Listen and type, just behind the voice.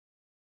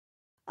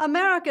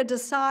America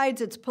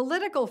decides its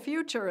political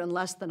future in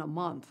less than a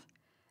month.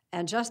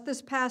 And just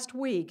this past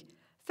week,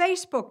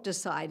 Facebook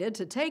decided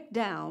to take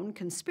down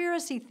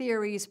conspiracy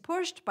theories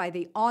pushed by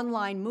the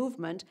online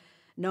movement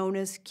known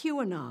as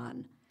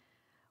QAnon.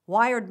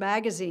 Wired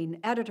magazine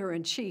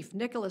editor-in-chief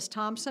Nicholas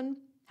Thompson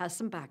has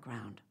some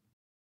background.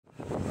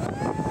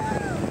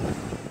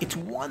 It's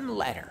one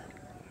letter,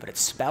 but it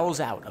spells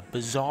out a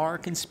bizarre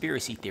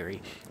conspiracy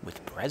theory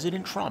with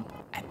President Trump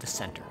at the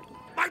center.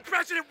 My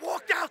president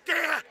walked out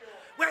there,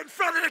 went in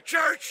front of the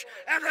church,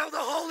 and held the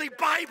Holy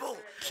Bible.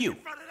 Q,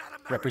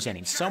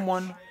 representing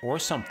someone or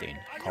something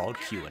called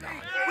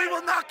QAnon. We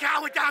will not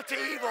cower down to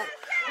evil.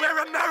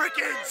 We're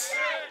Americans.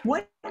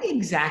 What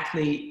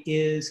exactly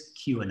is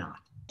QAnon?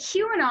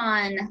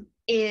 QAnon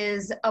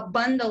is a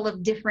bundle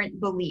of different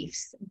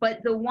beliefs,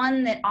 but the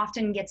one that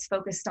often gets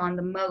focused on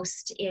the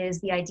most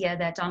is the idea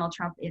that Donald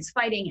Trump is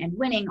fighting and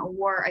winning a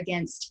war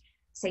against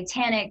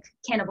satanic,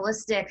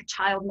 cannibalistic,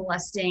 child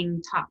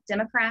molesting top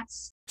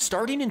Democrats.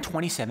 Starting in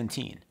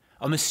 2017,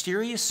 a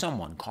mysterious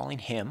someone calling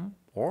him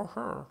or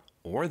her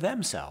or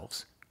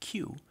themselves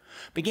Q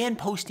began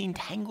posting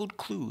tangled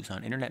clues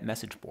on internet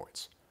message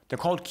boards. They're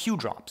called Q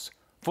drops,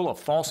 full of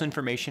false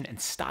information and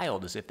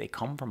styled as if they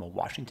come from a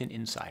Washington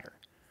insider.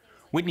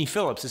 Whitney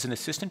Phillips is an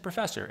assistant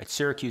professor at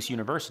Syracuse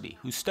University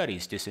who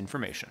studies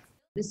disinformation.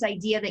 This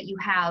idea that you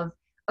have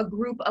a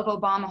group of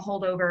Obama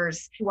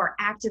holdovers who are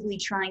actively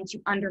trying to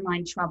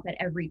undermine Trump at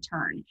every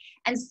turn.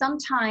 And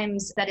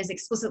sometimes that is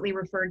explicitly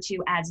referred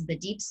to as the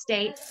deep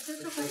state.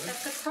 At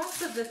the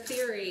crux of the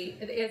theory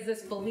is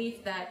this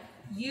belief that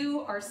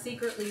you are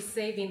secretly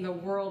saving the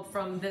world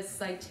from this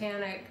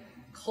satanic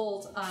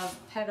cult of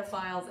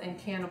pedophiles and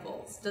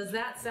cannibals. Does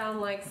that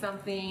sound like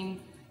something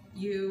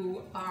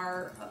you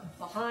are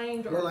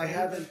behind? Well, I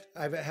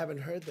haven't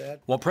heard that.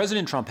 While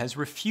President Trump has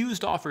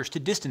refused offers to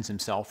distance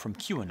himself from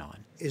QAnon.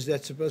 Is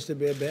that supposed to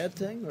be a bad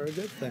thing or a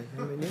good thing?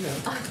 I mean, you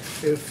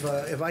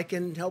know, if I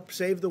can help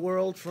save the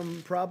world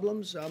from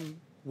problems, I'm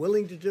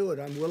willing to do it.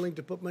 I'm willing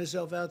to put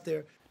myself out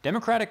there.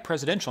 Democratic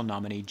presidential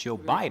nominee Joe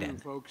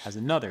Biden has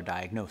another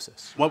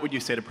diagnosis. What would you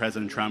say to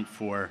President Trump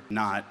for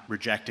not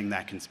rejecting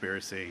that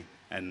conspiracy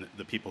and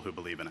the people who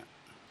believe in it?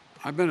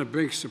 I've been a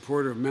big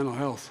supporter of mental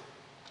health.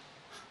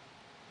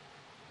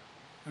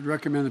 I'd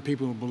recommend that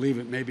people who believe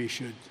it maybe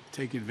should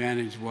take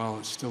advantage while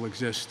it still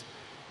exists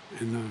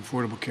in the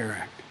Affordable Care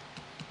Act.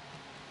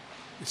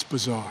 It's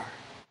bizarre.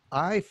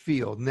 I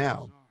feel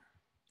now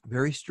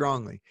very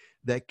strongly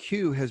that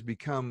Q has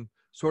become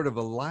sort of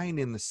a line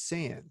in the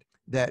sand,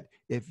 that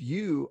if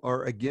you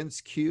are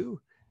against Q,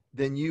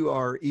 then you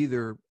are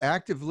either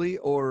actively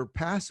or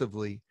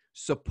passively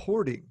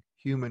supporting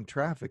human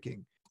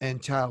trafficking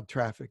and child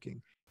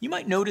trafficking. You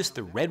might notice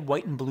the red,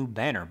 white, and blue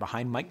banner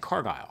behind Mike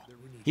Cargile.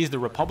 He's the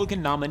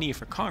Republican nominee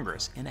for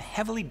Congress in a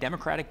heavily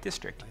Democratic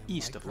district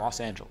east of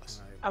Los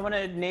Angeles. I want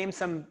to name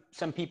some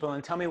people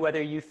and tell me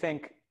whether you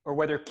think, or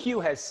whether Q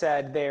has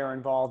said they are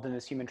involved in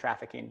this human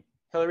trafficking.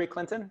 Hillary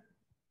Clinton?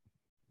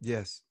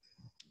 Yes.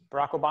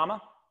 Barack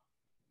Obama?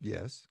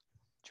 Yes.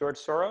 George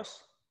Soros?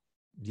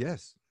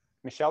 Yes.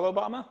 Michelle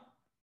Obama?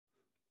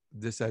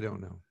 This I don't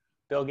know.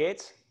 Bill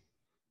Gates?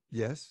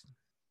 Yes.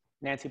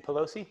 Nancy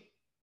Pelosi?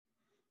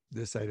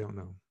 This I don't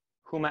know.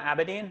 Huma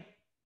Abedin?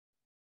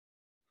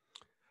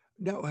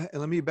 No,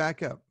 let me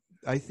back up.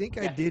 I think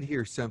I did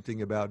hear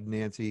something about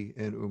Nancy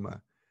and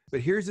Uma.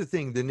 But here's the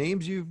thing. The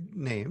names you've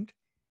named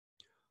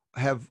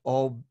have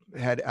all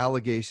had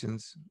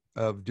allegations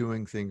of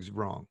doing things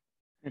wrong.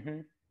 Mm-hmm.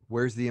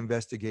 Where's the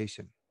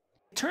investigation?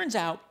 It turns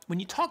out,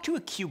 when you talk to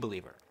a Q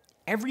believer,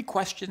 every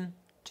question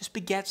just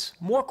begets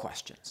more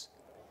questions.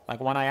 Like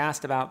when I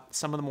asked about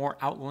some of the more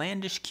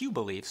outlandish Q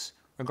beliefs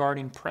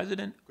regarding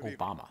President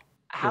Obama.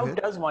 How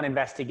does one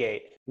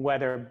investigate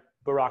whether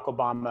Barack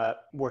Obama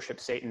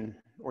worships Satan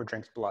or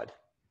drinks blood?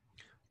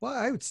 Well,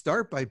 I would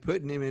start by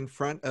putting him in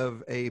front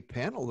of a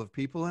panel of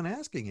people and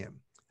asking him,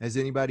 has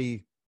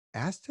anybody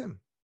asked him,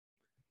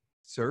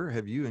 sir,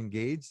 have you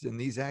engaged in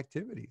these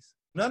activities?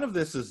 None of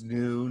this is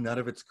new. None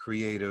of it's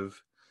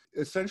creative.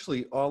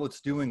 Essentially, all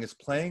it's doing is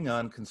playing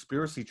on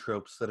conspiracy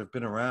tropes that have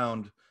been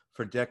around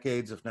for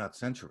decades, if not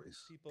centuries.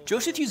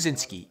 Joseph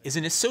Uzinski is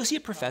an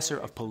associate professor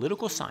of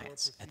political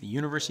science at the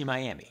University of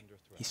Miami.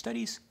 He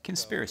studies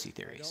conspiracy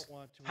theories.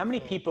 How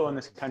many people in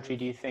this country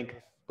do you think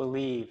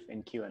believe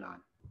in QAnon?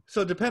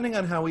 So depending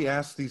on how we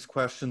ask these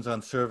questions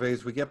on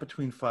surveys, we get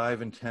between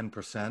 5 and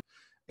 10%.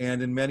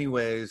 And in many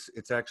ways,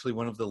 it's actually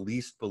one of the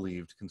least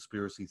believed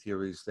conspiracy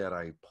theories that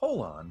I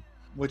poll on,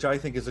 which I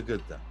think is a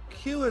good thing.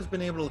 Q has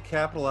been able to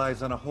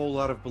capitalize on a whole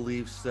lot of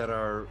beliefs that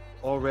are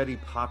already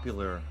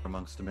popular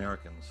amongst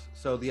Americans.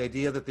 So the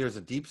idea that there's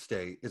a deep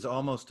state is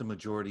almost a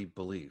majority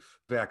belief.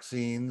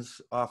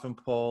 Vaccines often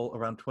poll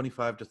around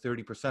 25 to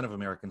 30% of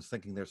Americans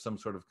thinking there's some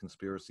sort of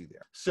conspiracy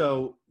there.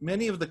 So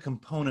many of the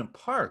component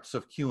parts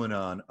of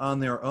QAnon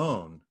on their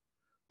own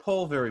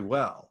poll very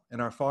well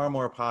and are far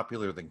more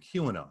popular than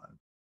QAnon.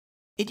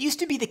 It used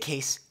to be the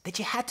case that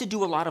you had to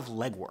do a lot of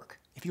legwork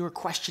if you were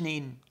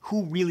questioning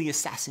who really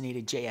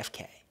assassinated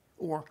JFK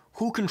or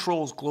who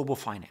controls global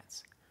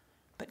finance.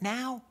 But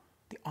now,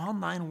 the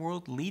online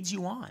world leads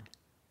you on.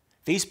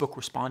 Facebook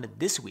responded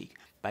this week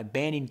by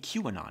banning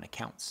QAnon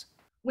accounts.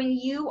 When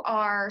you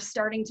are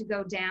starting to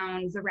go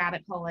down the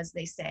rabbit hole, as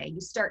they say,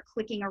 you start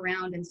clicking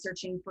around and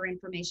searching for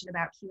information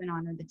about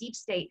QAnon or the deep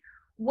state,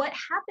 what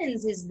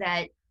happens is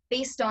that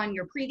based on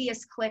your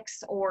previous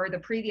clicks or the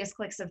previous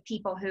clicks of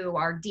people who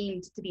are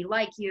deemed to be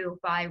like you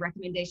by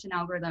recommendation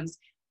algorithms,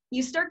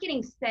 you start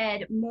getting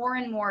fed more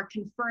and more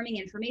confirming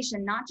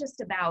information, not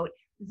just about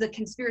the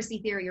conspiracy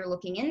theory you're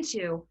looking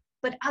into,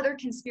 but other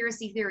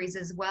conspiracy theories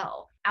as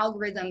well.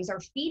 Algorithms are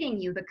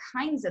feeding you the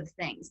kinds of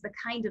things, the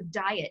kind of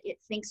diet it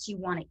thinks you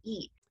want to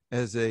eat.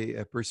 As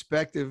a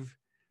prospective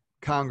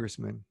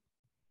congressman,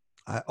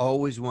 I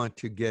always want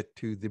to get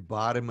to the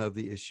bottom of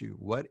the issue.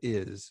 What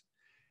is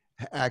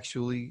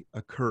actually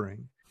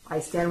occurring? I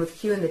stand with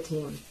Q and the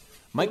team.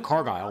 Mike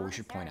Cargile, we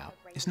should point out,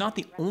 is not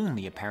the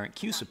only apparent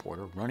Q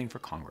supporter running for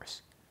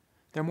Congress.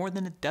 There are more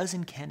than a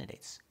dozen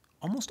candidates,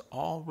 almost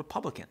all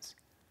Republicans.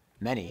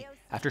 Many,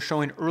 after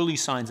showing early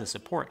signs of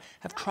support,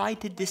 have tried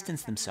to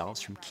distance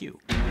themselves from Q.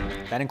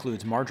 That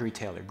includes Marjorie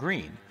Taylor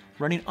Greene,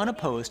 running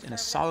unopposed in a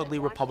solidly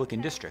Republican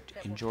district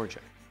in Georgia.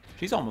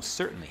 She's almost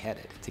certainly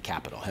headed to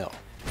Capitol Hill.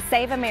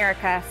 Save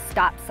America,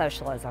 stop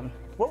socialism.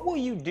 What will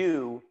you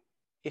do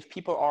if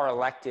people are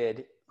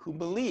elected who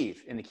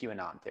believe in the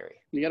QAnon theory?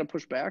 You got to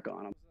push back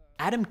on them.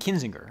 Adam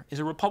Kinzinger is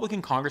a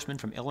Republican congressman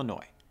from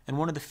Illinois and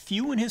one of the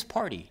few in his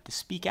party to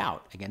speak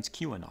out against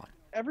QAnon.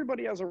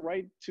 Everybody has a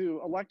right to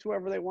elect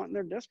whoever they want in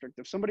their district.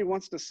 If somebody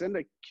wants to send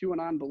a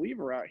QAnon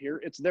believer out here,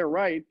 it's their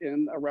right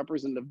in a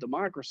representative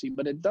democracy,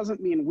 but it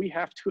doesn't mean we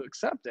have to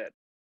accept it.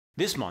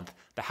 This month,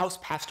 the House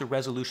passed a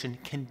resolution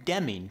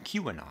condemning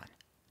QAnon.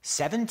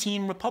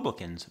 17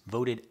 Republicans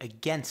voted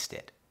against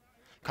it.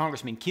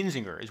 Congressman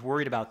Kinzinger is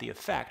worried about the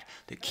effect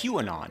that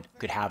QAnon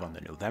could have on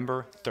the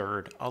November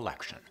 3rd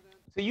election.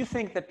 So you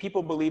think that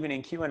people believing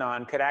in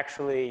QAnon could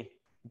actually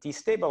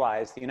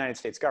destabilize the United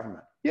States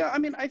government? Yeah, I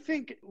mean, I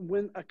think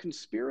when a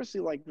conspiracy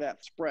like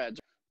that spreads,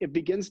 it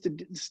begins to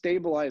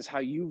destabilize how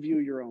you view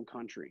your own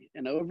country.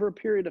 And over a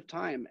period of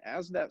time,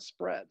 as that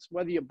spreads,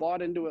 whether you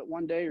bought into it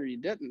one day or you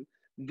didn't,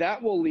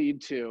 that will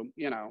lead to,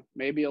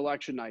 maybe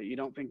election night. You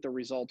don't think the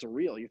results are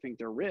real. You think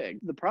they're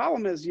rigged. The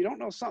problem is you don't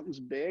know something's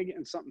big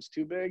and something's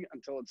too big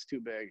until it's too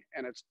big.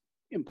 And it's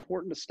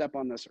important to step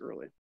on this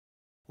early.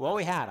 While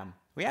we had him,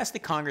 we asked the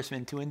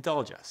congressman to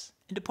indulge us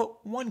and to put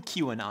one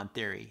QAnon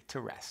theory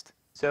to rest.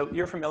 So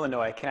you're from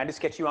Illinois. Can I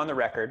just get you on the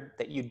record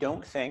that you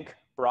don't think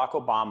Barack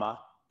Obama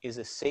is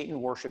a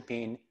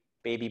Satan-worshiping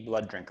baby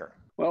blood drinker?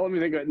 Well, let me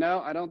think of it. No,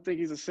 I don't think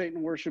he's a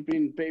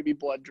Satan-worshiping baby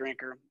blood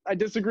drinker. I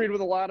disagreed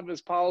with a lot of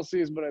his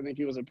policies, but I think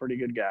he was a pretty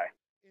good guy.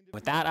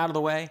 With that out of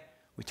the way,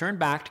 we turn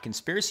back to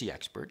conspiracy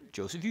expert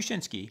Joseph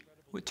Uscinski,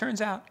 who it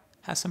turns out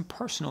has some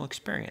personal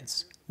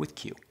experience with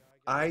Q.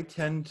 I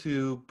tend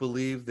to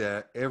believe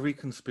that every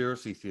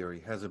conspiracy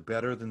theory has a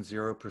better than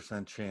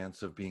 0%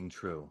 chance of being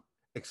true,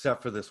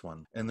 except for this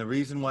one. And the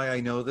reason why I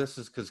know this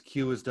is because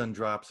Q has done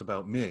drops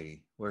about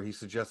me, where he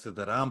suggested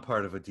that I'm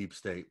part of a deep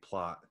state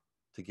plot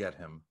to get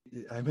him.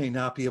 I may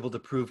not be able to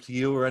prove to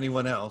you or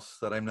anyone else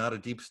that I'm not a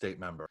deep state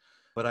member,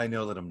 but I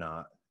know that I'm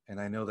not. And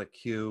I know that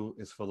Q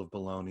is full of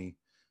baloney,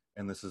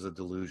 and this is a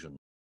delusion.